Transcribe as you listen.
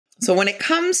So when it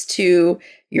comes to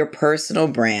your personal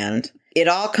brand, it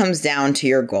all comes down to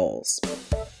your goals.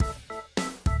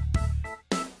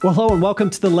 Well, hello and welcome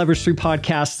to the Leverage 3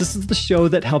 podcast. This is the show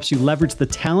that helps you leverage the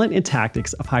talent and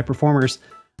tactics of high performers.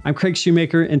 I'm Craig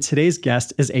Shoemaker, and today's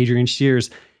guest is Adrienne Sheares.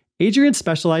 Adrienne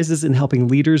specializes in helping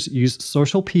leaders use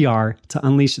social PR to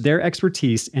unleash their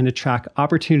expertise and attract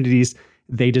opportunities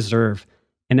they deserve.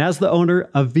 And as the owner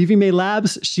of ViviMay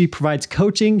Labs, she provides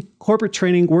coaching, corporate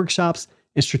training, workshops,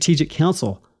 and strategic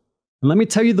counsel. And let me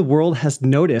tell you, the world has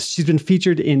noticed. She's been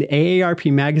featured in AARP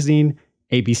Magazine,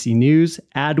 ABC News,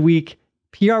 Adweek,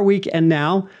 PR Week, and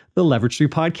now the Leverage 3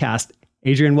 podcast.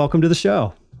 Adrienne, welcome to the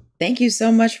show. Thank you so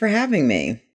much for having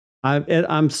me.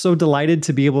 I'm so delighted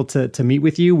to be able to meet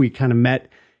with you. We kind of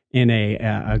met in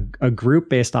a group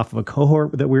based off of a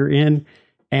cohort that we're in.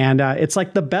 And it's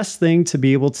like the best thing to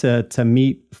be able to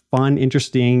meet fun,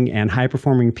 interesting, and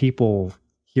high-performing people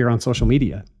here on social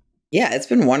media. Yeah, it's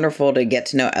been wonderful to get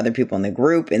to know other people in the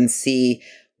group and see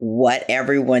what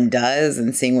everyone does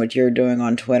and seeing what you're doing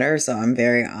on Twitter. So I'm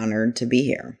very honored to be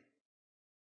here.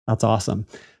 That's awesome.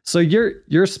 So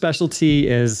your specialty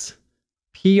is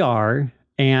PR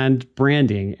and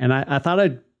branding. And I thought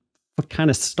I'd kind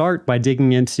of start by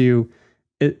digging into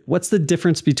what's the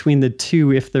difference between the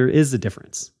two, if there is a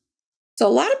difference? So a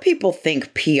lot of people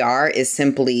think PR is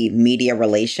simply media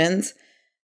relations.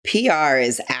 PR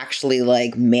is actually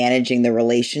like managing the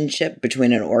relationship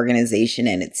between an organization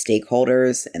and its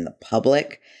stakeholders and the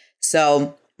public.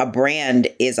 So a brand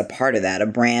is a part of that. A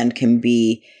brand can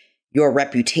be your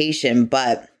reputation,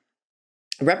 but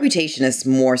reputation is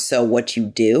more so what you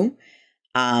do.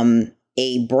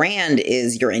 A brand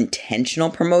is your intentional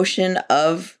promotion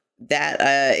of that.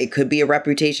 It could be a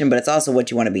reputation, but it's also what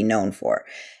you want to be known for.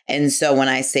 And so when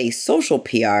I say social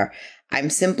PR, I'm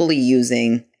simply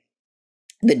using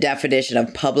the definition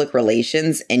of public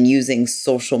relations and using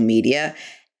social media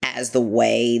as the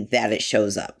way that it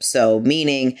shows up. So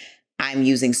meaning I'm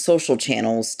using social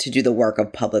channels to do the work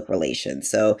of public relations.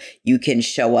 So you can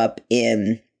show up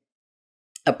in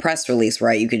a press release,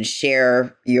 right? You can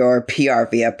share your PR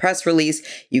via press release.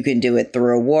 You can do it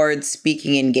through awards,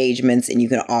 speaking engagements, and you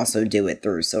can also do it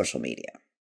through social media.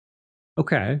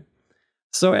 Okay.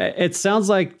 So it sounds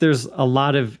like there's a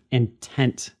lot of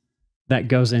intent that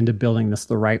goes into building this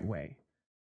the right way.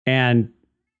 And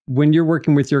when you're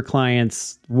working with your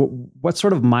clients, what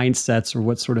sort of mindsets or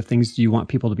what sort of things do you want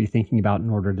people to be thinking about in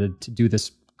order to do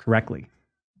this correctly?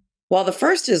 Well, the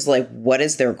first is like, what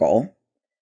is their goal?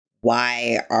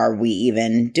 Why are we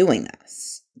even doing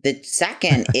this? The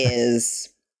second is,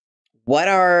 what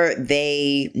are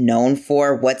they known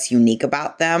for? What's unique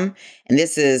about them? And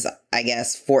this is, I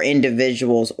guess, for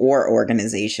individuals or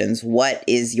organizations, what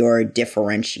is your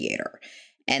differentiator?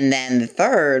 And then the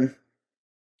third,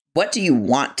 what do you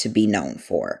want to be known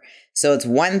for? So it's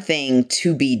one thing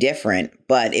to be different,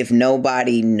 but if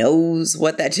nobody knows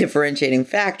what that differentiating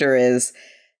factor is,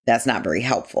 that's not very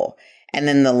helpful. And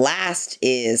then the last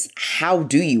is, how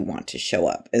do you want to show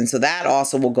up? And so that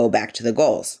also will go back to the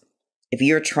goals. If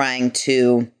you're trying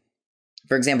to,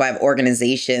 for example, I have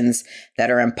organizations that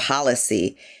are in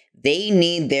policy, they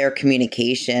need their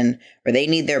communication or they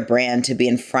need their brand to be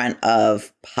in front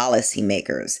of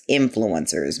policymakers,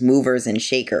 influencers, movers and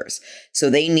shakers. So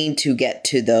they need to get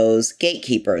to those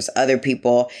gatekeepers, other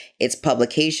people, it's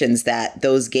publications that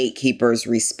those gatekeepers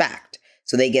respect.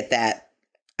 So they get that,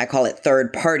 I call it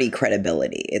third party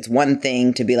credibility. It's one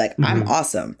thing to be like, I'm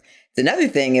awesome. It's another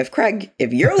thing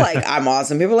if you're like, I'm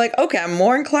awesome, people are like, okay, I'm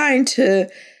more inclined to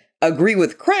agree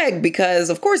with Craig because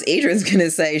of course Adrienne's going to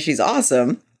say she's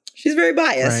awesome. She's very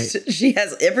biased. Right. She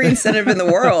has every incentive in the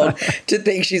world to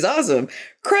think she's awesome.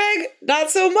 Craig,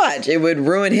 not so much. It would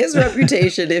ruin his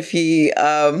reputation if he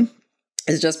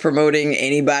is just promoting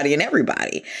anybody and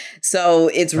everybody. So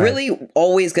it's really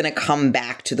always going to come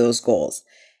back to those goals.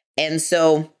 And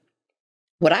so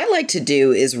what I like to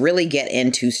do is really get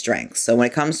into strengths. So when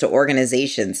it comes to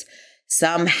organizations,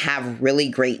 some have really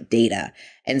great data.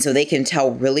 And so they can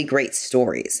tell really great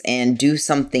stories and do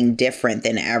something different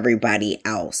than everybody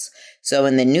else. So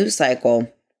in the news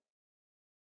cycle,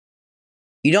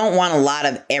 you don't want a lot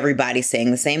of everybody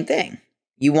saying the same thing.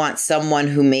 You want someone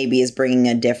who maybe is bringing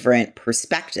a different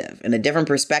perspective. And a different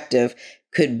perspective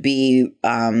could be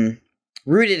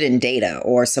rooted in data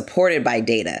or supported by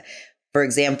data. For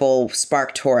example,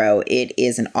 SparkToro, it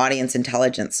is an audience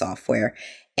intelligence software,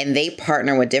 and they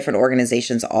partner with different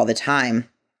organizations all the time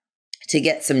to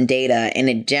get some data, and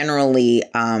it generally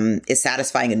is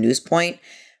satisfying a news point.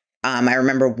 I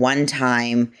remember one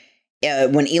time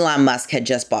when Elon Musk had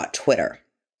just bought Twitter,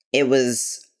 it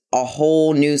was a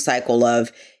whole news cycle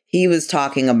of he was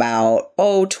talking about,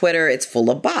 oh, Twitter, it's full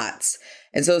of bots.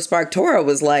 And so SparkToro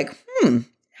was like, how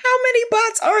many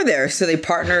bots are there? So they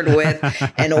partnered with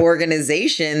an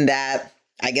organization that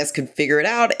I guess could figure it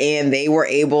out. And they were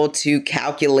able to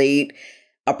calculate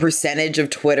a percentage of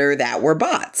Twitter that were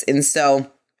bots. And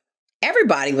so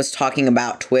everybody was talking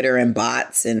about Twitter and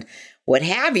bots and what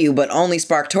have you, but only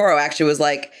SparkToro actually was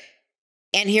like,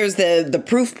 and here's the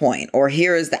proof point, or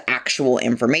here is the actual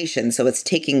information. So it's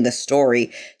taking the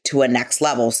story to a next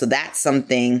level. So that's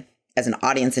something as an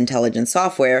audience intelligence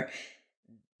software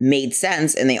made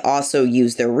sense. And they also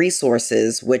used their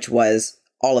resources, which was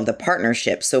all of the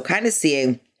partnerships. So kind of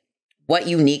seeing what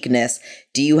uniqueness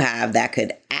do you have that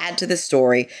could add to the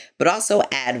story, but also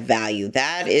add value.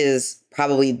 That is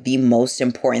probably the most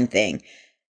important thing.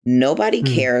 Nobody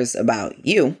cares about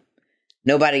you.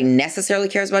 Nobody necessarily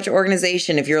cares about your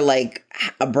organization. If you're like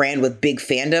a brand with big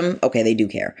fandom, okay, they do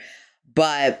care.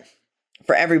 But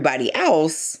for everybody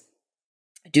else,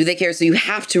 do they care? So you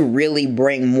have to really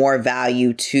bring more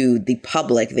value to the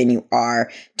public than you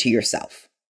are to yourself.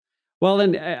 Well,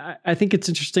 and I think it's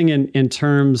interesting in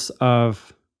terms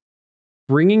of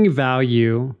bringing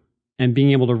value and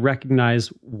being able to recognize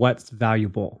what's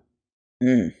valuable.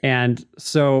 And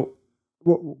so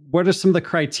what are some of the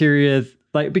criteria?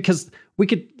 Like, because we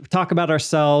could talk about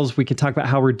ourselves, we could talk about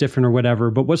how we're different or whatever,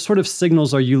 but what sort of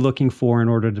signals are you looking for in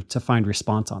order to find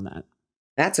response on that?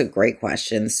 That's a great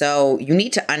question. So you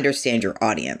need to understand your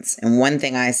audience. And one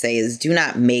thing I say is do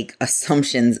not make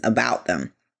assumptions about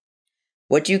them.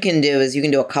 What you can do is you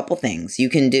can do a couple things. You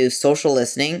can do social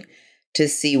listening to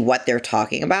see what they're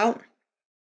talking about,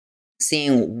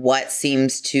 seeing what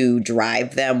seems to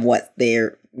drive them, what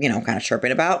they're, kind of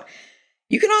chirping about.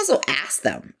 You can also ask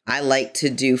them. I like to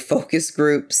do focus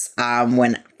groups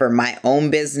for my own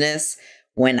business.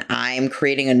 When I'm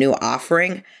creating a new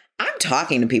offering, I'm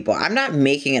talking to people. I'm not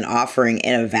making an offering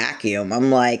in a vacuum.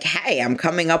 I'm like, hey, I'm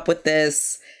coming up with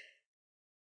this.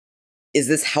 Is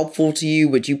this helpful to you?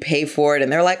 Would you pay for it?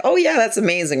 And they're like, oh yeah, that's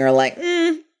amazing. Or like,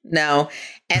 no.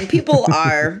 And people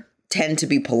tend to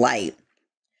be polite.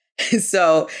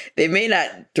 So they may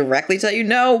not directly tell you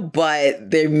no,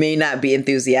 but they may not be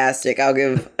enthusiastic. I'll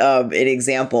give an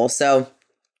example. So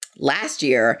last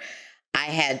year, I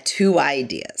had two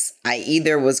ideas. I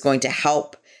either was going to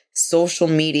help social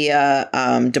media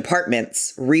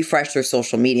departments refresh their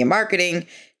social media marketing,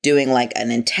 doing like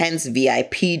an intense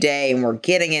VIP day, and we're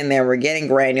getting in there, we're getting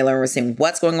granular, and we're seeing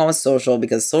what's going on with social,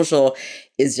 because social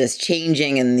is just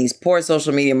changing and these poor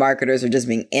social media marketers are just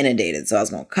being inundated. So I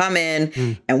was going to come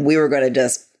in and we were going to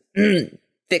just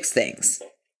fix things.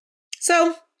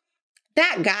 So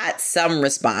that got some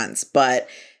response, but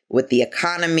with the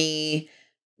economy,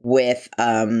 with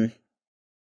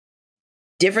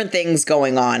different things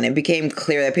going on, it became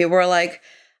clear that people were like,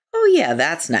 oh yeah,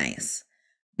 that's nice.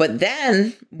 But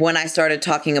then when I started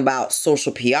talking about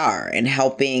social PR and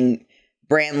helping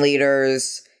brand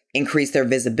leaders increase their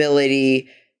visibility,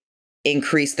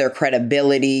 increase their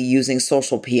credibility using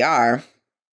social PR,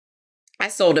 I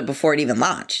sold it before it even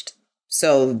launched.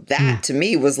 So that to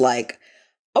me was like,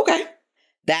 okay,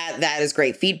 that is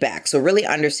great feedback. So really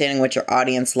understanding what your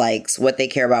audience likes, what they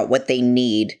care about, what they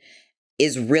need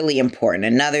is really important.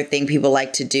 Another thing people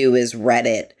like to do is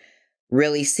Reddit.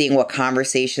 Really seeing what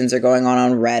conversations are going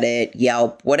on Reddit,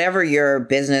 Yelp, whatever your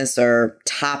business or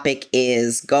topic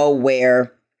is, go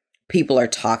where people are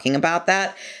talking about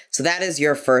that. So that is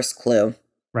your first clue.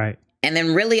 Right. And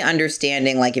then really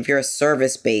understanding, like if you're a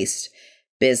service-based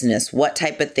business, what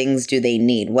type of things do they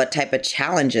need? What type of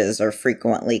challenges are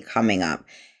frequently coming up?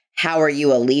 How are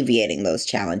you alleviating those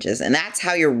challenges? And that's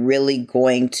how you're really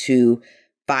going to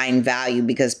find value,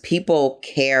 because people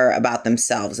care about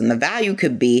themselves. And the value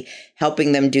could be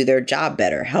helping them do their job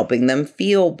better, helping them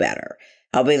feel better,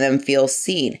 helping them feel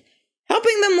seen,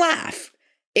 helping them laugh.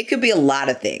 It could be a lot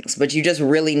of things, but you just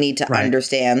really need to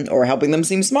understand, or helping them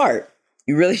seem smart.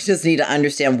 You really just need to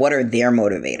understand what are their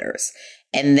motivators.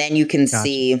 And then you can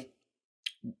see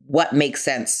what makes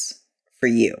sense for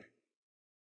you.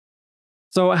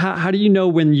 So how do you know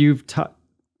when you've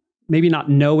maybe not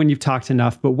know when you've talked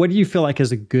enough, but what do you feel like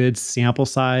is a good sample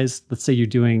size? Let's say you're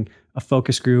doing a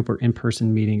focus group or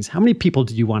in-person meetings. How many people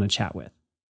do you want to chat with?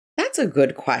 That's a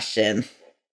good question.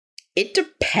 It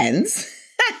depends,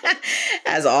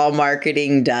 as all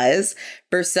marketing does.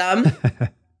 For some,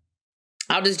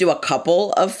 I'll just do a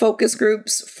couple of focus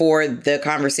groups for the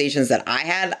conversations that I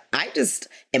had. I just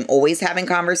am always having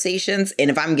conversations. And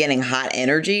if I'm getting hot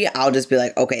energy, I'll just be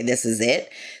like, okay, this is it.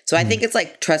 So I think it's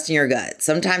like trusting your gut.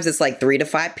 Sometimes it's like 3 to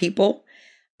 5 people.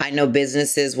 I know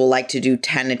businesses will like to do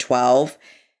 10 to 12.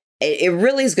 It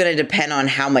really is going to depend on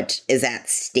how much is at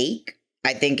stake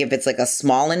I think if it's like a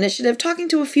small initiative, talking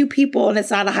to a few people and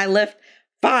it's not a high lift,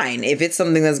 fine. If it's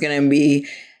something that's going to be,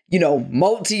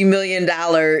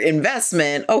 multi-million-dollar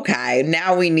investment, okay,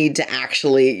 now we need to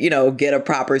actually, get a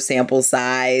proper sample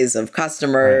size of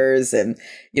customers and,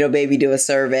 maybe do a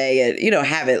survey and,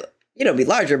 have it, be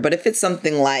larger. But if it's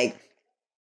something like,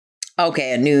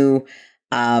 okay, a new,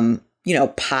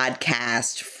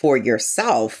 podcast for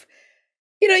yourself,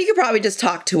 you could probably just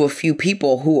talk to a few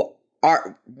people who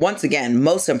are, once again,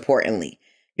 most importantly,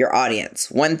 your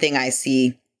audience. One thing I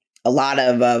see a lot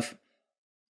of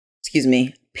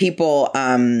people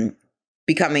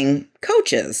becoming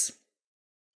coaches,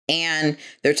 and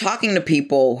they're talking to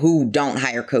people who don't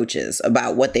hire coaches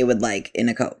about what they would like in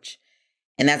a coach.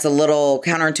 And that's a little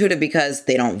counterintuitive because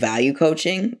they don't value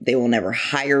coaching. They will never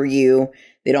hire you.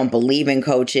 They don't believe in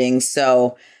coaching.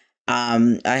 So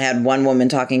I had one woman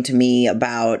talking to me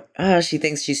about, she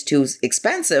thinks she's too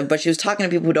expensive, but she was talking to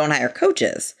people who don't hire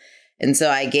coaches. And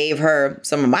so I gave her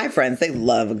some of my friends, they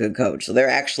love a good coach. So they're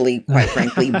actually, quite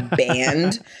frankly,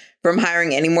 banned from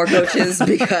hiring any more coaches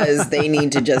because they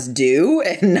need to just do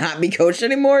and not be coached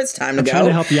anymore. It's time to go. I'm trying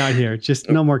to help you out here. Just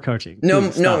no more coaching.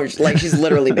 No, like she's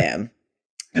literally banned.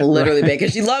 Literally banned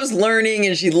because she loves learning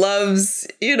and she loves,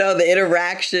 the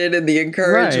interaction and the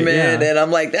encouragement. Right, yeah. And I'm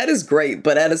like, that is great.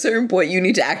 But at a certain point, you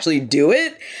need to actually do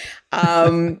it.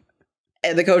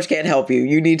 And the coach can't help you.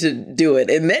 You need to do it.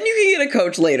 And then you can get a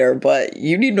coach later, but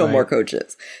you need no more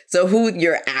coaches. So who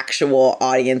your actual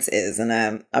audience is.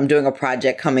 And I'm doing a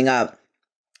project coming up.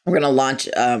 We're going to launch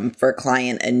for a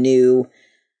client a new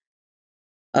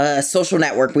social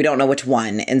network. We don't know which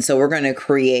one. And so we're going to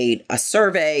create a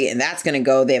survey, and that's going to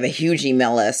go, they have a huge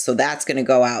email list. So that's going to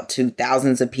go out to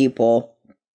thousands of people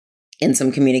in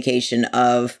some communication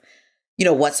of,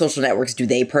 what social networks do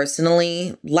they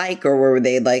personally like, or where would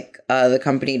they like the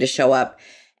company to show up?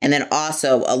 And then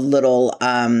also a little,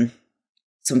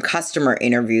 some customer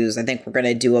interviews. I think we're going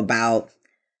to do about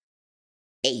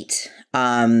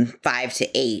 5 to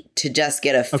 8 to just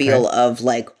get a feel of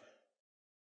like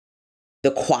the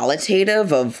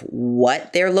qualitative of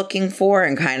what they're looking for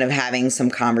and kind of having some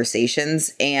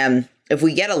conversations. And if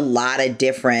we get a lot of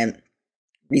different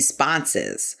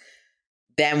responses,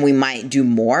 then we might do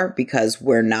more because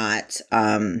we're not,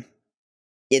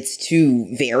 it's too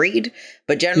varied.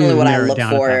 But generally what I look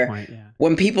for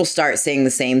when people start saying the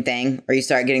same thing or you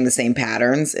start getting the same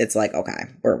patterns, it's like, okay,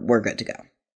 we're good to go.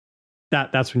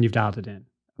 That's when you've dialed it in.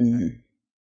 Mm-hmm.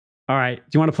 All right. Do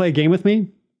you want to play a game with me?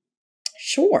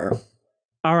 Sure.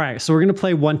 All right. So we're going to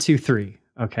play 1, 2, 3.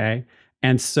 Okay.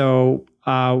 And so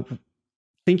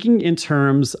thinking in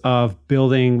terms of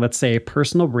building, let's say, a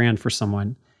personal brand for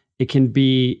someone, it can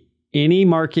be any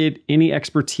market, any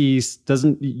expertise.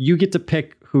 You get to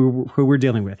pick who we're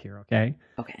dealing with here. Okay.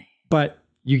 Okay. But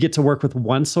you get to work with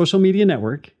one social media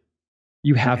network.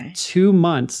 You have 2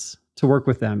 months to work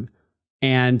with them,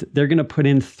 and they're going to put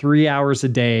in 3 hours a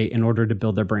day in order to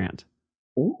build their brand.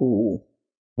 Ooh.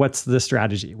 What's the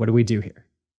strategy? What do we do here?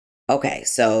 Okay,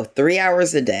 so 3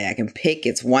 hours a day. I can pick,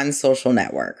 it's one social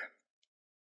network.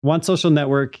 One social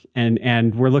network,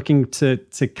 and we're looking to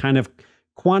kind of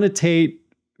quantitate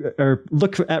or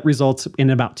look at results in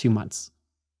about 2 months.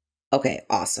 Okay,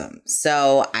 awesome.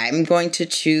 So I'm going to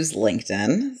choose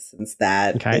LinkedIn since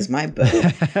that is my boo.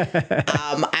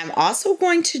 I'm also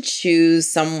going to choose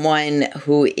someone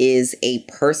who is a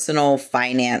personal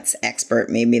finance expert.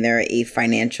 Maybe they're a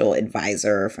financial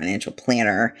advisor or financial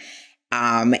planner.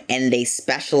 And they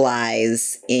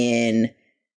specialize in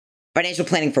financial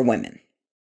planning for women.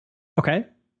 Okay.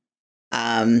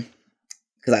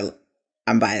 Because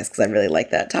I'm biased because I really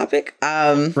like that topic.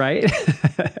 Right.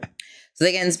 So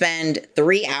they can spend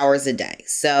 3 hours a day.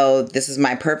 So this is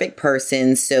my perfect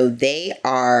person. So they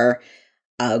are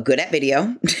good at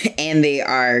video and they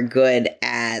are good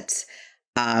at,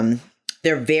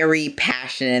 they're very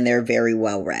passionate and they're very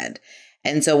well read.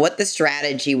 And so what the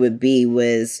strategy would be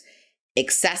was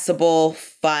accessible,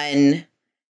 fun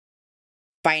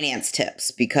finance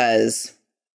tips, because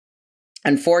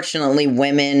unfortunately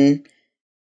women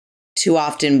too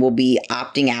often will be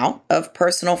opting out of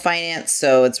personal finance.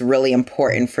 So it's really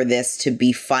important for this to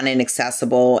be fun and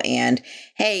accessible. And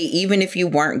hey, even if you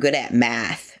weren't good at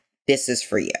math, this is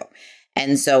for you.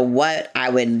 And so what I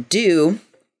would do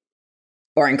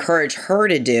or encourage her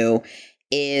to do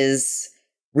is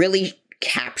really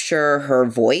capture her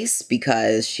voice,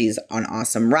 because she's an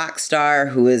awesome rock star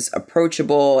who is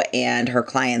approachable and her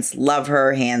clients love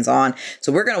her, hands-on.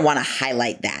 So we're going to want to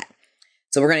highlight that.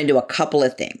 So we're going to do a couple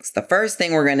of things. The first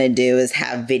thing we're going to do is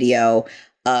have video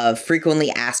of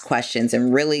frequently asked questions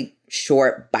and really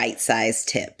short bite-sized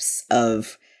tips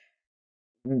of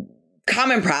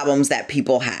common problems that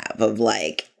people have of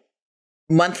like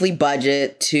monthly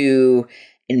budget to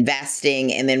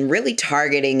investing and then really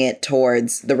targeting it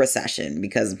towards the recession,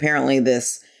 because apparently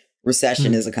this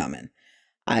recession is a coming.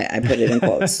 I put it in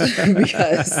quotes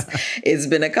because it's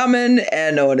been a coming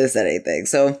and no one has said anything.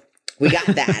 So we got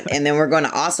that. And then we're going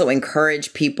to also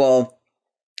encourage people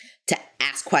to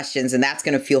ask questions, and that's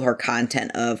going to fuel her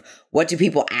content of what do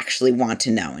people actually want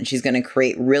to know. And she's going to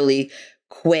create really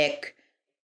quick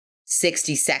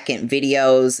 60-second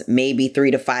videos, maybe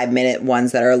 3 to 5 minute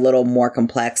ones that are a little more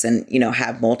complex and, you know,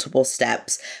 have multiple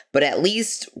steps, but at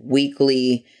least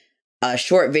weekly, a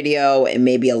short video and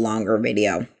maybe a longer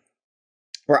video.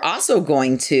 We're also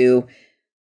going to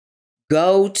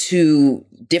go to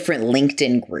different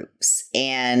LinkedIn groups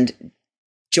and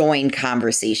join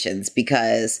conversations,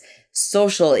 because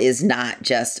social is not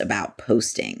just about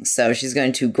posting. So she's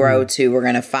going to grow to, we're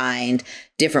going to find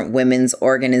different women's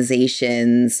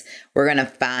organizations. We're going to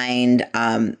find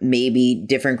maybe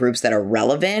different groups that are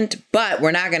relevant, but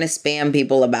we're not going to spam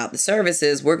people about the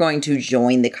services. We're going to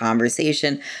join the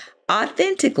conversation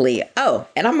authentically. Oh,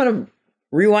 and I'm going to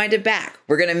rewind it back.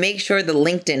 We're going to make sure the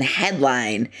LinkedIn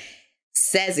headline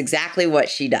says exactly what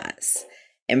she does.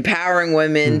 Empowering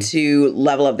women to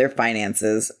level up their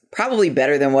finances. Probably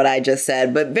better than what I just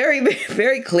said, but very,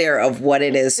 very clear of what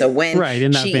it is. So when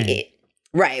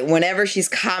whenever she's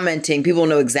commenting, people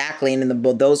know exactly. And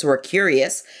those who are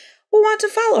curious will want to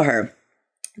follow her.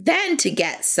 Then to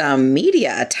get some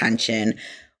media attention,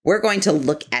 we're going to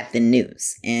look at the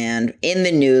news. And in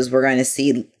the news, we're going to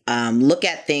see, look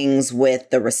at things with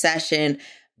the recession,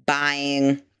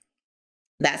 buying.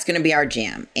 That's going to be our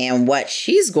jam. And what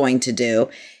she's going to do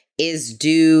is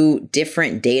do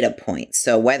different data points.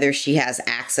 So whether she has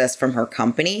access from her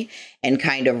company and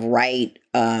kind of write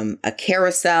a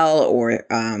carousel or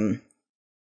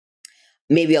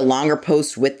maybe a longer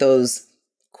post with those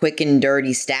quick and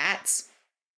dirty stats,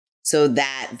 so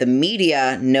that the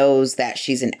media knows that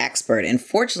she's an expert. And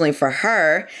fortunately for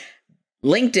her,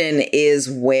 LinkedIn is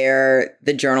where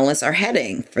the journalists are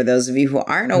heading. For those of you who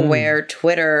aren't aware,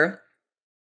 Twitter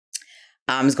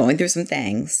is going through some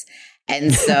things.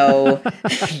 And so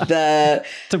to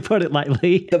put it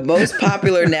lightly, the most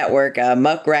popular network,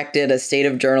 Muckrack did a state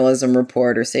of journalism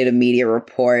report or state of media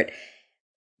report.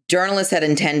 Journalists had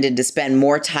intended to spend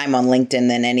more time on LinkedIn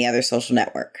than any other social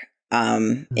network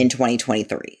in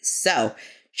 2023. So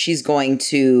she's going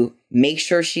to make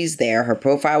sure she's there. Her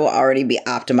profile will already be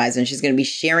optimized, and she's going to be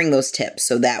sharing those tips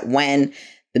so that when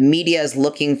the media is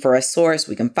looking for a source,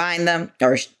 we can find them,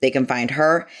 or they can find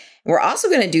her. We're also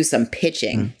going to do some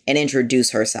pitching and introduce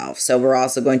herself. So we're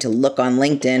also going to look on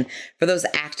LinkedIn for those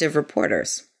active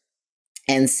reporters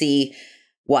and see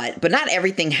but not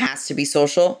everything has to be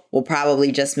social. We'll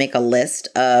probably just make a list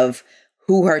of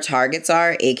who her targets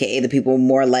are, aka the people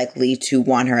more likely to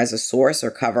want her as a source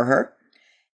or cover her.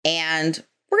 And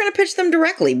we're going to pitch them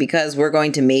directly, because we're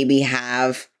going to maybe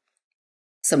have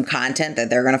some content that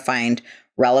they're going to find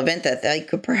relevant that they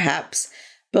could perhaps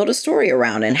build a story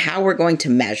around. And how we're going to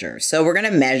measure. So we're going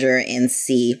to measure and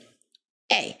see,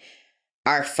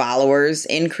 are followers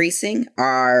increasing?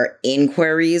 Are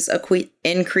inquiries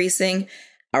increasing?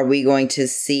 Are we going to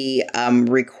see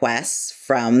requests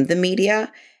from the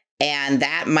media? And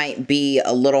that might be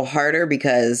a little harder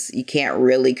because you can't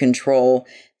really control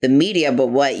the media. But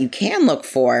what you can look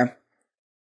for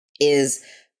is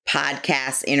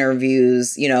podcasts,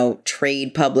 interviews,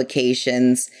 trade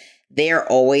publications. They're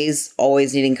always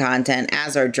needing content,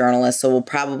 as are journalists. So we'll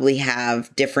probably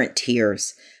have different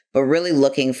tiers, but really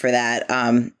looking for that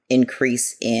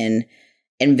increase in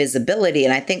visibility.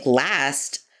 And I think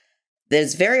last,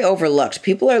 that's very overlooked.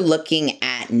 People are looking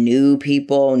at new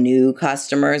people, new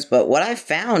customers. But what I've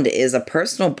found is a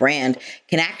personal brand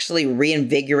can actually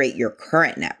reinvigorate your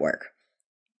current network.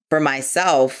 For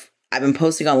myself, I've been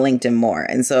posting on LinkedIn more.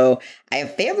 And so I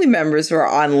have family members who are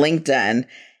on LinkedIn,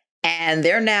 and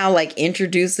they're now like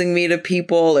introducing me to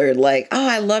people, or like, oh,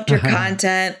 I loved your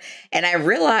content. And I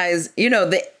realized,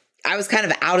 that I was kind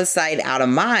of out of sight, out of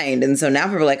mind. And so now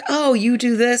people are like, oh, you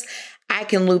do this, I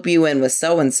can loop you in with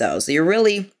so-and-so. So you're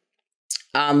really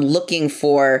looking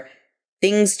for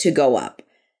things to go up.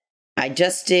 I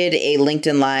just did a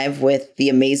LinkedIn Live with the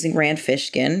amazing Rand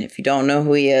Fishkin. If you don't know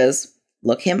who he is,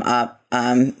 look him up.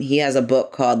 He has a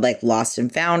book called Lost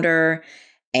and Founder,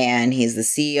 and he's the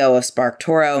CEO of Spark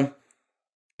Toro.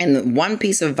 And one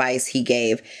piece of advice he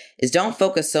gave is don't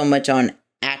focus so much on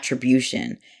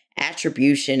attribution.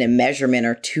 Attribution and measurement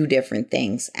are two different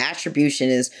things. Attribution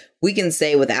is, we can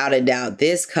say without a doubt,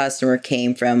 this customer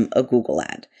came from a Google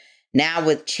ad. Now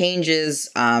with changes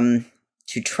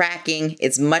to tracking.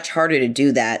 It's much harder to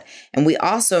do that. And we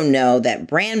also know that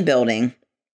brand building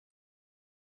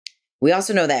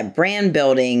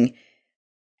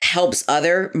helps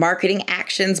other marketing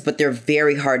actions, but they're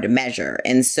very hard to measure.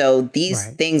 And so these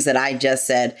things that I just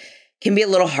said can be a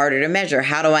little harder to measure.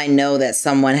 How do I know that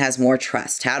someone has more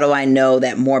trust? How do I know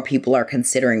that more people are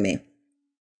considering me?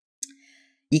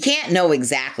 You can't know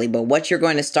exactly, but what you're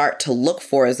going to start to look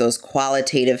for is those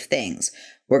qualitative things.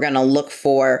 We're going to look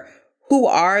for, who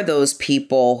are those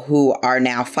people who are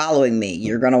now following me?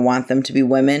 You're going to want them to be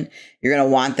women. You're going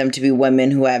to want them to be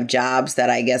women who have jobs that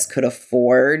I guess could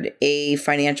afford a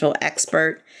financial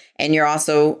expert. And you're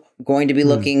also going to be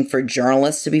looking for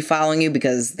journalists to be following you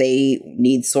because they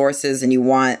need sources and you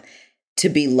want to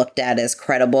be looked at as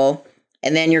credible.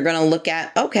 And then you're going to look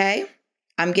at, okay,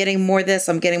 I'm getting more this,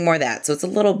 I'm getting more that. So it's a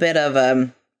little bit of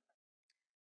a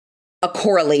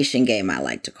correlation game, I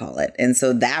like to call it. And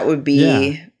so that would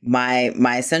be my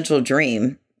essential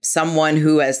dream. Someone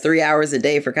who has 3 hours a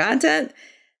day for content,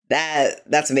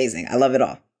 that's amazing. I love it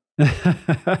all.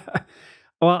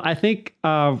 Well, I think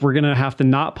we're going to have to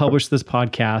not publish this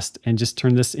podcast and just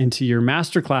turn this into your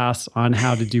masterclass on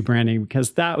how to do branding,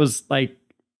 because that was like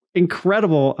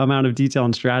incredible amount of detail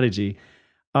and strategy.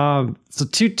 So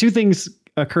two things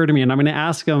occur to me, and I'm going to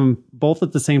ask them both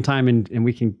at the same time, and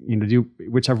we can do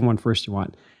whichever one first you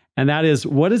want. And that is,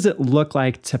 what does it look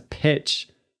like to pitch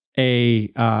a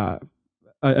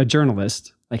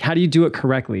journalist? Like, how do you do it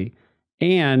correctly?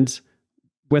 And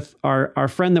with our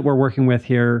friend that we're working with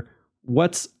here,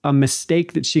 what's a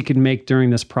mistake that she could make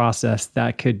during this process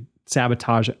that could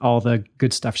sabotage all the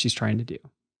good stuff she's trying to do?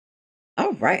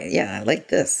 Oh, right. Yeah, I like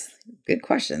this. Good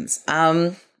questions.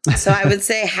 So I would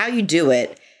say how you do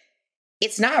it,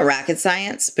 it's not rocket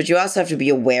science, but you also have to be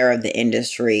aware of the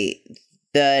industry.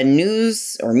 The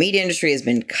news or media industry has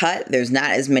been cut. There's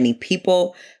not as many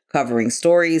people covering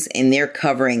stories, and they're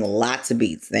covering lots of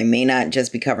beats. They may not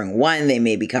just be covering one, they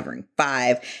may be covering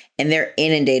 5, and they're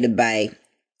inundated by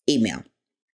email.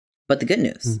 But the good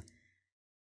news,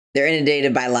 they're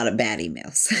inundated by a lot of bad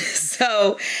emails.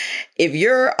 So if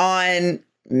you're on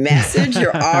message,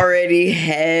 you're already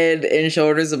head and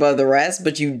shoulders above the rest,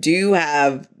 but you do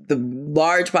have the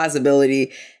large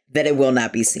possibility that it will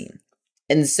not be seen.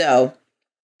 And so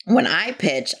when I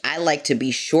pitch, I like to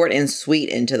be short and sweet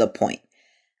and to the point.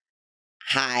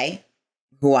 Hi,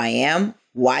 who I am,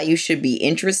 why you should be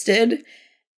interested,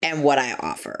 and what I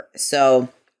offer. So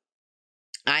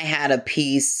I had a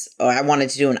piece, or I wanted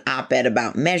to do an op-ed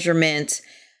about measurement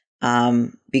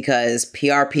because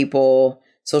PR people,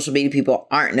 social media people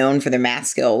aren't known for their math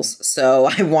skills. So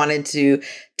I wanted to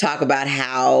talk about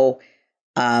how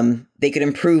they could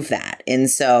improve that. And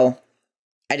so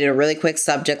I did a really quick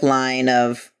subject line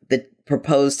of the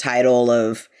proposed title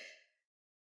of,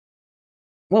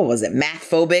 what was it?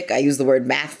 Mathphobic. I use the word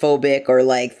mathphobic, or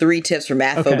like 3 tips for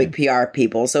mathphobic PR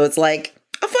people. So it's like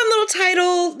a fun little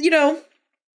title,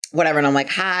 whatever. And I'm like,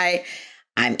 hi,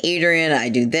 I'm Adrienne. I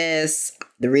do this.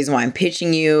 The reason why I'm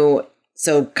pitching you.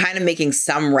 So kind of making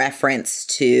some reference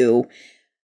to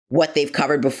what they've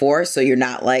covered before. So you're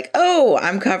not like, oh,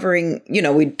 I'm covering,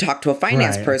 we talked to a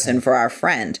finance person for our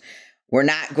friend. We're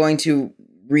not going to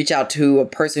reach out to a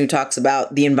person who talks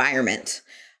about the environment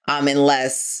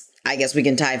unless I guess we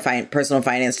can tie personal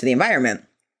finance to the environment.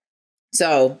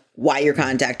 So why you're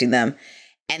contacting them.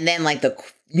 And then like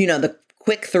the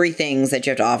quick 3 things that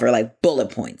you have to offer, like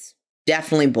bullet points,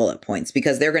 definitely bullet points,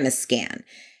 because they're going to scan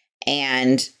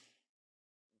and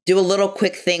do a little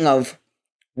quick thing of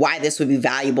why this would be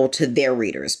valuable to their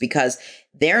readers, because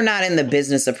they're not in the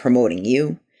business of promoting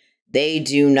you. They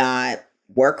do not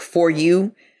work for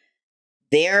you.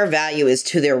 Their value is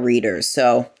to their readers.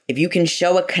 So if you can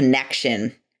show a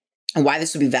connection and why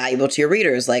this would be valuable to your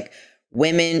readers, like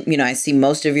women, I see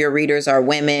most of your readers are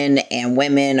women, and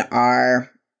women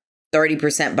are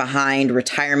 30% behind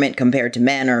retirement compared to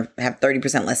men, or have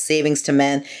 30% less savings to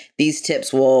men. These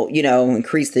tips will,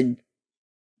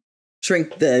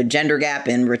 shrink the gender gap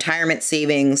in retirement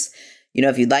savings.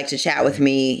 If you'd like to chat with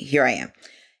me, here I am.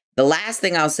 The last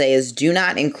thing I'll say is do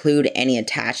not include any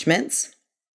attachments,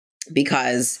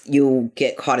 because you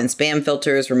get caught in spam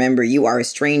filters. Remember, you are a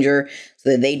stranger,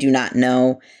 so that they do not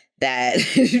know that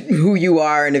who you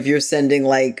are. And if you're sending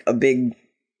like a big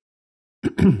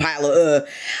pile of,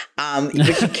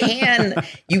 but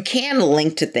you can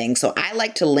link to things. So I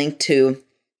like to link to,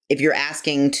 if you're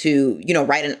asking to,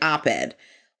 write an op-ed,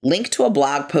 link to a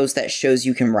blog post that shows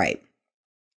you can write.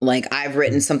 Like I've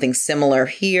written something similar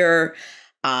here.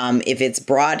 If it's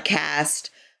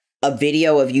broadcast, a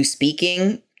video of you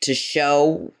speaking to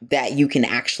show that you can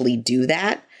actually do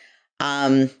that.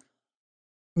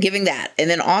 giving that. And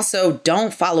then also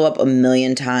don't follow up a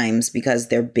million times because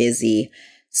they're busy.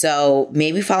 So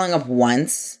maybe following up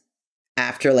once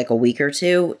after like a week or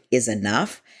two is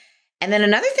enough. And then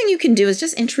another thing you can do is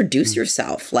just introduce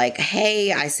yourself. Like,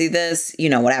 hey, I see this,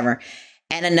 whatever.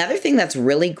 And another thing that's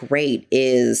really great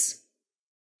is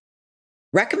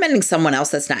recommending someone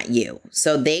else that's not you.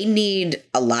 So they need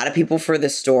a lot of people for the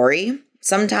story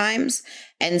sometimes.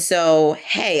 And so,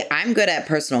 hey, I'm good at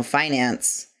personal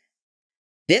finance.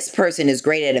 This person is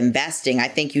great at investing. I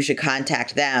think you should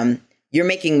contact them. You're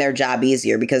making their job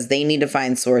easier because they need to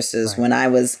find sources. Right. When I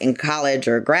was in college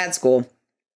or grad school,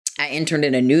 I interned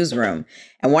in a newsroom,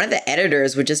 and one of the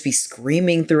editors would just be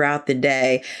screaming throughout the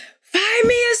day, find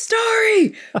me a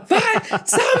story.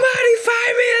 Somebody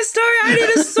find me a story. I need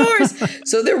a source.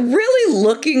 So they're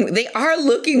really they are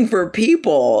looking for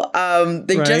people.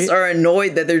 They right. just are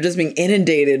annoyed that they're just being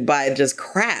inundated by just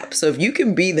crap. So if you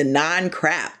can be the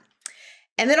non-crap,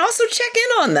 and then also check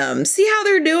in on them, see how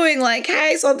they're doing. Like,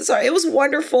 hey, I saw this, it was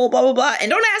wonderful, blah, blah, blah. And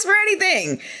don't ask for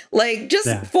anything. Like,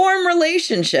 just form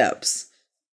relationships.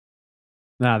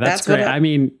 No, that's great. I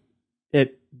mean,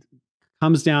 it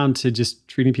comes down to just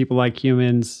treating people like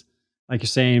humans, like you're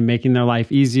saying, making their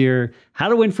life easier. How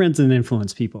to Win Friends and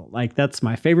Influence People. Like, that's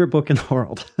my favorite book in the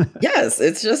world. Yes,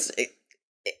 it's just,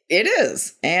 it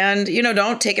is. And,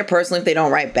 don't take it personally if they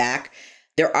don't write back.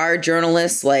 There are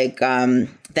journalists like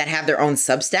that have their own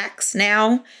Substacks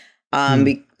now.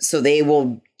 So they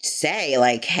will say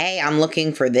like, hey, I'm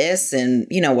looking for this and,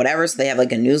 whatever. So they have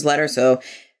like a newsletter. So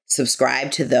subscribe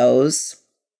to those.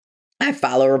 I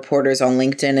follow reporters on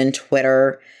LinkedIn and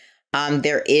Twitter.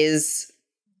 There is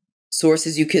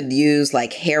sources you could use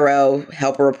like Haro,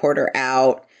 help a reporter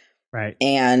out. Right.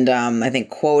 And I think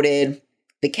Quoted.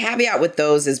 The caveat with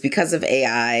those is because of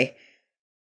AI,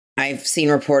 I've seen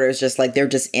reporters just like they're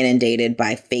just inundated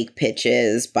by fake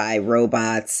pitches, by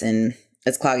robots, and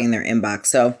it's clogging their inbox.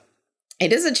 So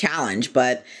it is a challenge,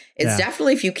 but it's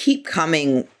definitely, if you keep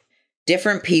coming,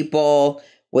 different people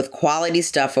with quality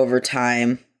stuff over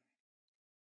time,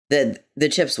 the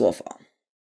chips will fall.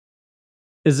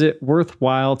 Is it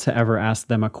worthwhile to ever ask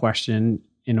them a question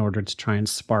in order to try and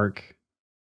spark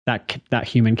that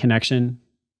human connection?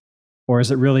 Or is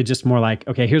it really just more like,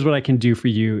 okay, here's what I can do for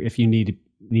you. If you need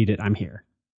it, I'm here.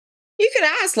 You could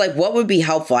ask like, what would be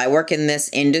helpful? I work in this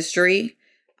industry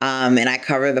and I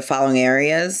cover the following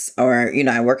areas, or,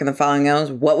 I work in the following areas.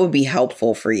 What would be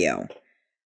helpful for you?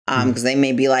 Because they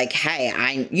may be like, hey,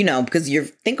 because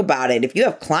think about it. If you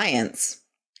have clients,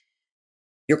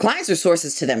 your clients are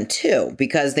sources to them too,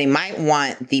 because they might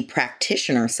want the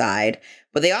practitioner side,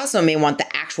 but they also may want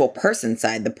the actual person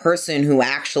side, the person who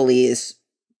actually is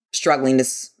struggling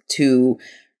to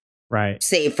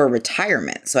save for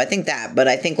retirement. So I think but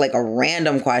I think like a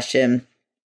random question,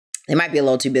 they might be a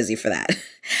little too busy for that.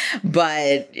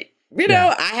 But,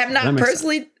 I have not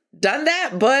personally done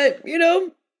that, but,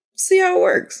 see how it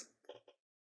works.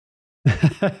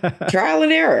 Trial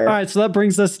and error. All right. So that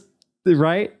brings us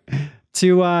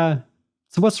to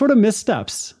so what sort of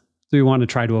missteps do we want to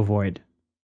try to avoid?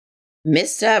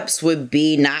 Missteps would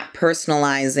be not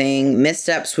personalizing.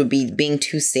 Missteps would be being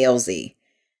too salesy.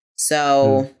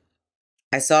 So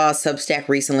I saw a Substack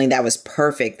recently that was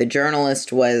perfect. The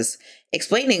journalist was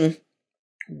explaining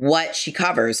what she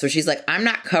covers. So she's like, I'm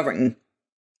not covering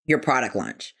your product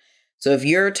launch. So if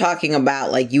you're talking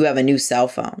about like you have a new cell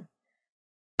phone,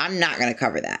 I'm not going to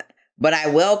cover that. But I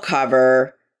will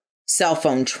cover cell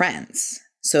phone trends.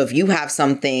 So if you have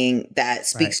something that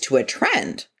speaks to a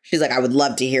trend, she's like, I would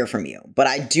love to hear from you, but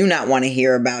I do not want to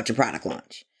hear about your product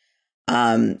launch.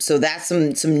 So that's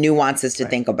some nuances to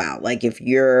think about. Like if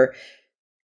you're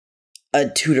a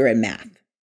tutor in math,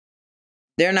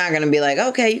 they're not going to be like,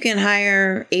 okay, you can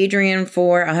hire Adrienne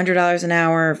for $100 an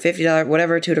hour, $50,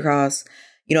 whatever a tutor costs,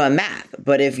 in math.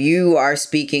 But if you are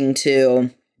speaking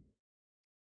to,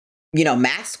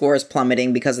 math scores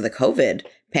plummeting because of the COVID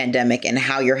pandemic and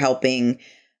how you're helping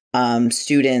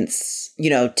students,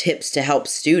 tips to help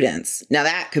students. Now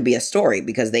that could be a story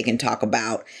because they can talk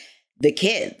about the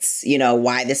kids,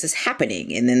 why this is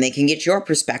happening. And then they can get your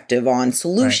perspective on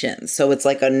solutions. Right. So it's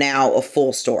like now a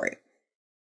full story.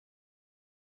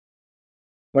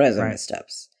 What are the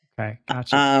missteps? Okay.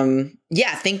 Gotcha.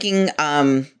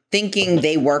 Thinking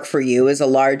they work for you is a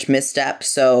large misstep.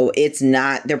 So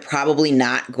they're probably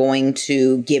not going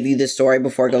to give you the story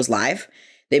before it goes live.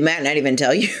 They might not even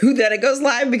tell you that it goes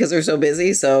live because they're so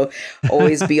busy. So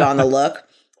always be on the look.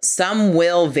 Some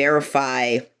will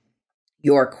verify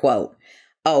your quote.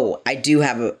 Oh, I do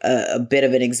have a bit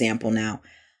of an example now.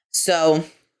 So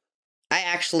I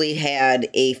actually had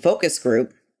a focus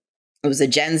group. It was a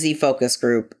Gen Z focus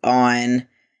group on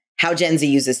how Gen Z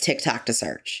uses TikTok to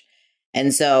search.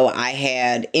 And so I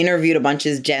had interviewed a bunch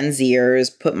of Gen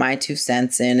Zers, put my 2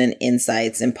 cents in and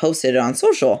insights, and posted it on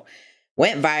social.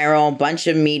 Went viral, bunch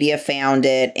of media found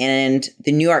it, and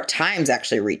the New York Times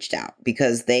actually reached out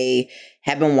because they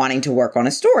had been wanting to work on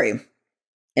a story.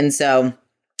 And so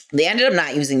they ended up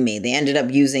not using me. They ended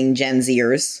up using Gen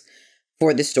Zers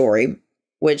for the story,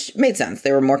 which made sense.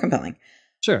 They were more compelling.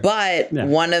 Sure. But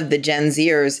one of the Gen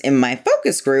Zers in my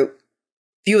focus group,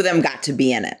 few of them got to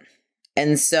be in it.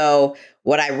 And so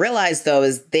what I realized, though,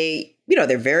 is they,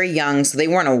 they're very young, so they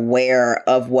weren't aware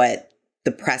of what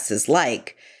the press is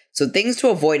like. So things to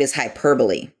avoid is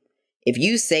hyperbole. If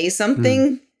you say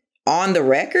something on the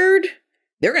record,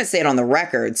 they're going to say it on the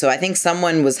record. So I think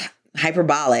someone was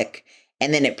hyperbolic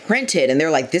and then it printed and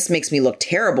they're like, this makes me look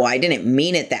terrible. I didn't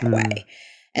mean it that way.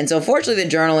 And so fortunately, the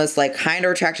journalist kind of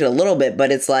retracted a little bit,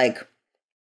 but it's like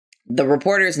the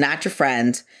reporter is not your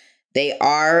friend. They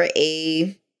are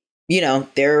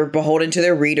they're beholden to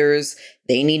their readers.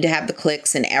 They need to have the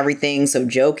clicks and everything. So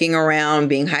joking around,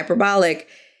 being hyperbolic,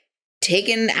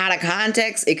 taken out of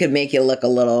context, it could make you look a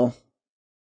little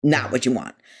not what you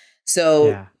want.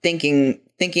 So thinking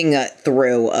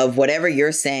through of whatever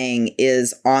you're saying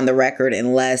is on the record,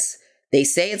 unless they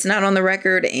say it's not on the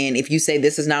record. And if you say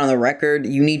this is not on the record,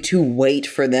 you need to wait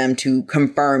for them to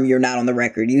confirm you're not on the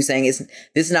record. You saying this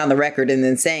is not on the record and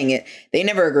then saying it, they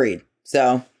never agreed.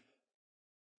 So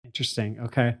interesting.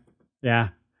 Okay. Yeah.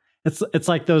 It's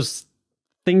like those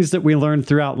things that we learn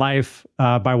throughout life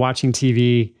by watching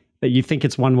TV, that you think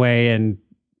it's one way and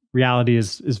reality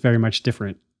is very much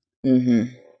different.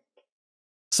 Mm-hmm.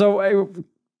 So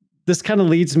this kind of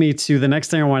leads me to the next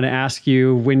thing I want to ask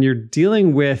you. When you're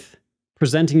dealing with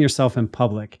presenting yourself in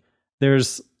public,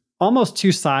 there's almost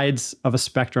 2 sides of a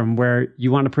spectrum where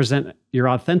you want to present your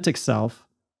authentic self,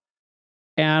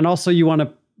 and also you want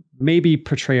to maybe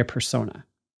portray a persona.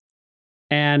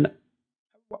 And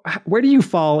where do you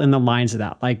fall in the lines of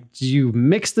that? Like, do you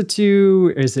mix the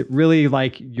two? Is it really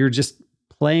like you're just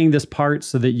playing this part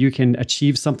so that you can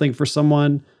achieve something for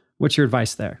someone? What's your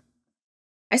advice there?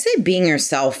 I say being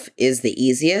yourself is the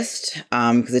easiest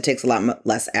because it takes a lot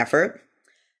less effort.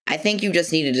 I think you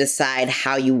just need to decide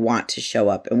how you want to show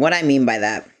up. And what I mean by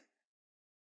that,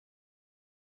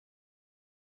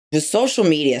 the social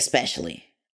media especially,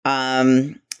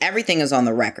 everything is on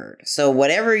the record. So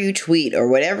whatever you tweet or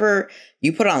whatever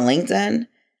you put on LinkedIn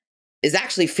is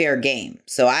actually fair game.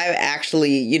 So I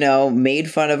actually, made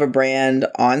fun of a brand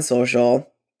on social,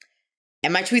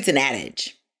 and my tweet's an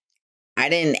adage. I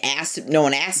didn't ask, no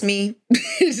one asked me.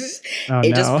 Just put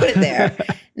it there.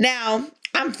 Now,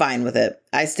 I'm fine with it.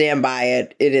 I stand by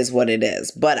it. It is what it is.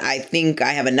 But I think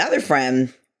I have another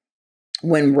friend,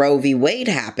 when Roe v. Wade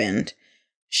happened,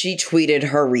 she tweeted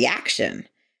her reaction.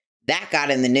 That got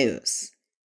in the news.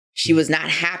 She was not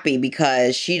happy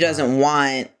because she doesn't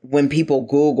want, when people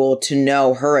Google, to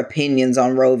know her opinions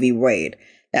on Roe v. Wade.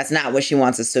 That's not what she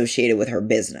wants associated with her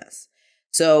business.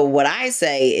 So what I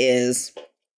say is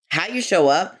how you show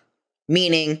up,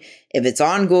 meaning if it's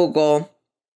on Google,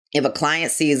 if a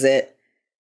client sees it,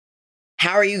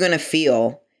 how are you going to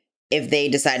feel if they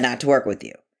decide not to work with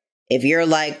you? If you're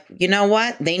like, you know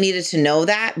what, they needed to know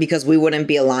that because we wouldn't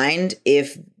be aligned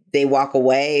if they walk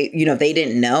away, if they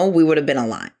didn't know, we would have been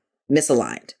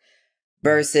misaligned.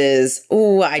 Versus,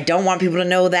 oh, I don't want people to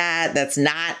know that. That's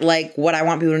not like what I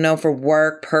want people to know for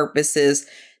work purposes.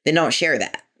 Then don't share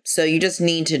that. So you just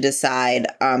need to decide,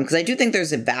 because I do think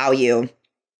there's a value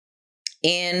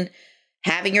in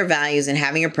having your values and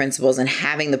having your principles and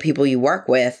having the people you work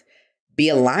with be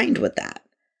aligned with that.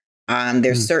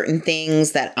 There's certain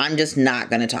things that I'm just not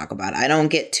going to talk about. I don't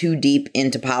get too deep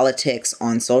into politics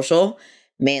on social,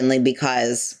 mainly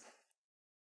because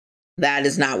that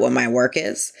is not what my work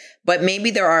is. But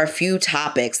maybe there are a few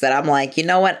topics that I'm like, you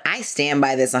know what? I stand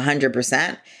by this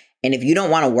 100%. And if you don't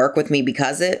want to work with me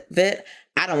because of it,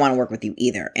 I don't want to work with you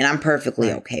either. And I'm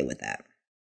perfectly okay with that.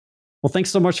 Well, thanks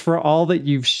so much for all that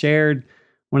you've shared.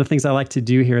 One of the things I like to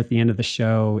do here at the end of the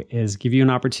show is give you an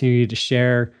opportunity to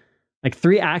share like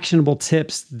 3 actionable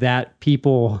tips that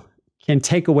people can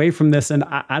take away from this. And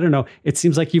I don't know, it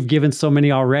seems like you've given so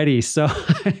many already. So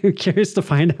I'm curious to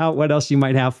find out what else you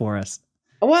might have for us.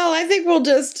 Well, I think we'll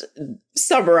just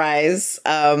summarize.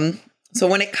 So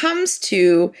when it comes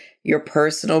to your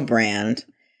personal brand,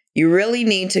 you really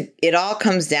need to, it all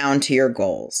comes down to your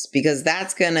goals, because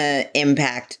that's going to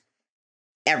impact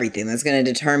everything. That's going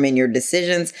to determine your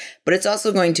decisions, but it's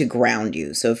also going to ground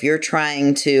you. So if you're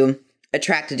trying to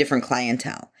attract a different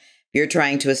clientele, if you're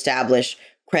trying to establish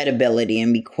credibility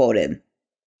and be quoted,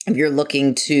 if you're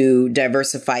looking to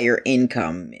diversify your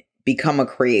income, become a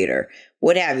creator,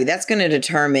 what have you. That's going to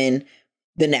determine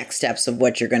the next steps of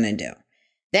what you're going to do.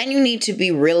 Then you need to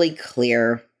be really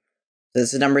clear.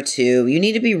 This is number 2. You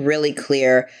need to be really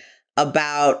clear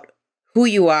about who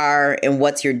you are and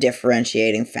what's your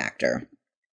differentiating factor.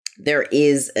 There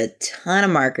is a ton of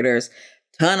marketers,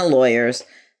 ton of lawyers,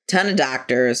 ton of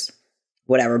doctors,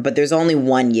 whatever, but there's only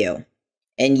one you,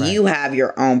 and right. You have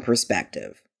your own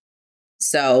perspective.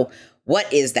 So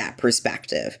what is that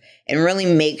perspective? And really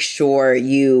make sure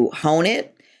you hone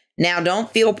it. Now, don't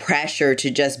feel pressure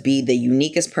to just be the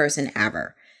uniquest person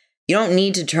ever. You don't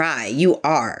need to try. You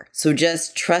are. So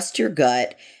just trust your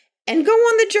gut and go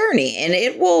on the journey, and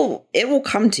it will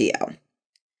come to you.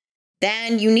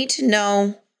 Then you need to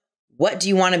know, what do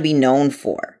you want to be known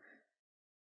for?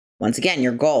 Once again,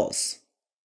 your goals.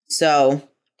 So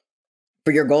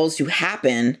for your goals to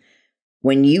happen,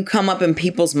 when you come up in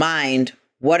people's mind,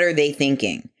 what are they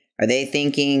thinking? Are they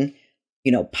thinking,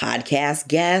 podcast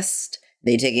guest? Are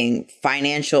they taking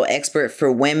financial expert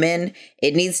for women?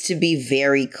 It needs to be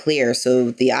very clear.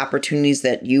 So the opportunities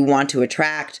that you want to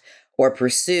attract or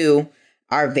pursue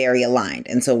are very aligned.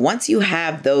 And so once you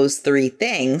have those 3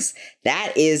 things,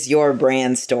 that is your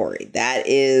brand story. That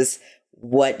is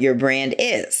what your brand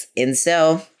is. And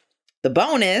so the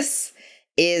bonus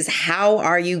is, how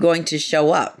are you going to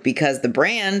show up? Because the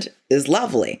brand is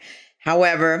lovely.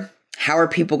 However, how are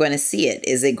people going to see it?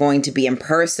 Is it going to be in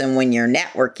person when you're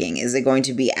networking? Is it going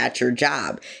to be at your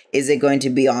job? Is it going to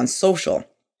be on social?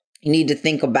 You need to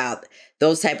think about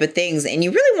those type of things. And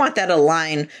you really want that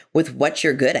align with what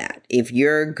you're good at. If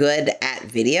you're good at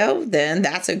video, then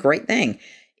that's a great thing.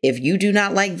 If you do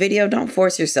not like video, don't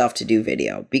force yourself to do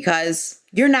video, because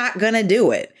you're not going to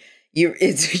do it.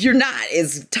 You're not.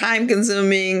 It's time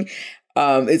consuming.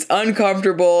 It's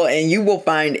uncomfortable, and you will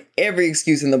find every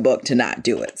excuse in the book to not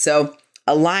do it. So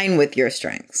align with your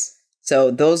strengths.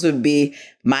 So those would be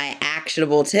my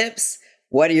actionable tips.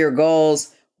 What are your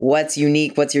goals? What's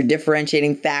unique? What's your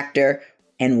differentiating factor?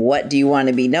 And what do you want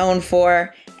to be known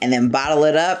for? And then bottle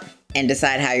it up and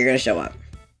decide how you're going to show up.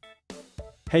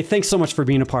 Hey, thanks so much for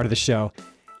being a part of the show.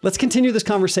 Let's continue this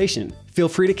conversation. Feel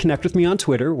free to connect with me on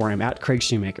Twitter, where I'm at Craig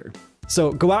Shoemaker.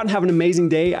 So go out and have an amazing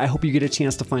day. I hope you get a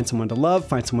chance to find someone to love,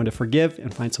 find someone to forgive,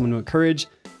 and find someone to encourage,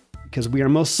 because we are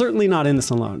most certainly not in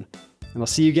this alone. And I'll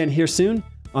see you again here soon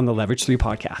on the Leverage 3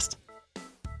 podcast.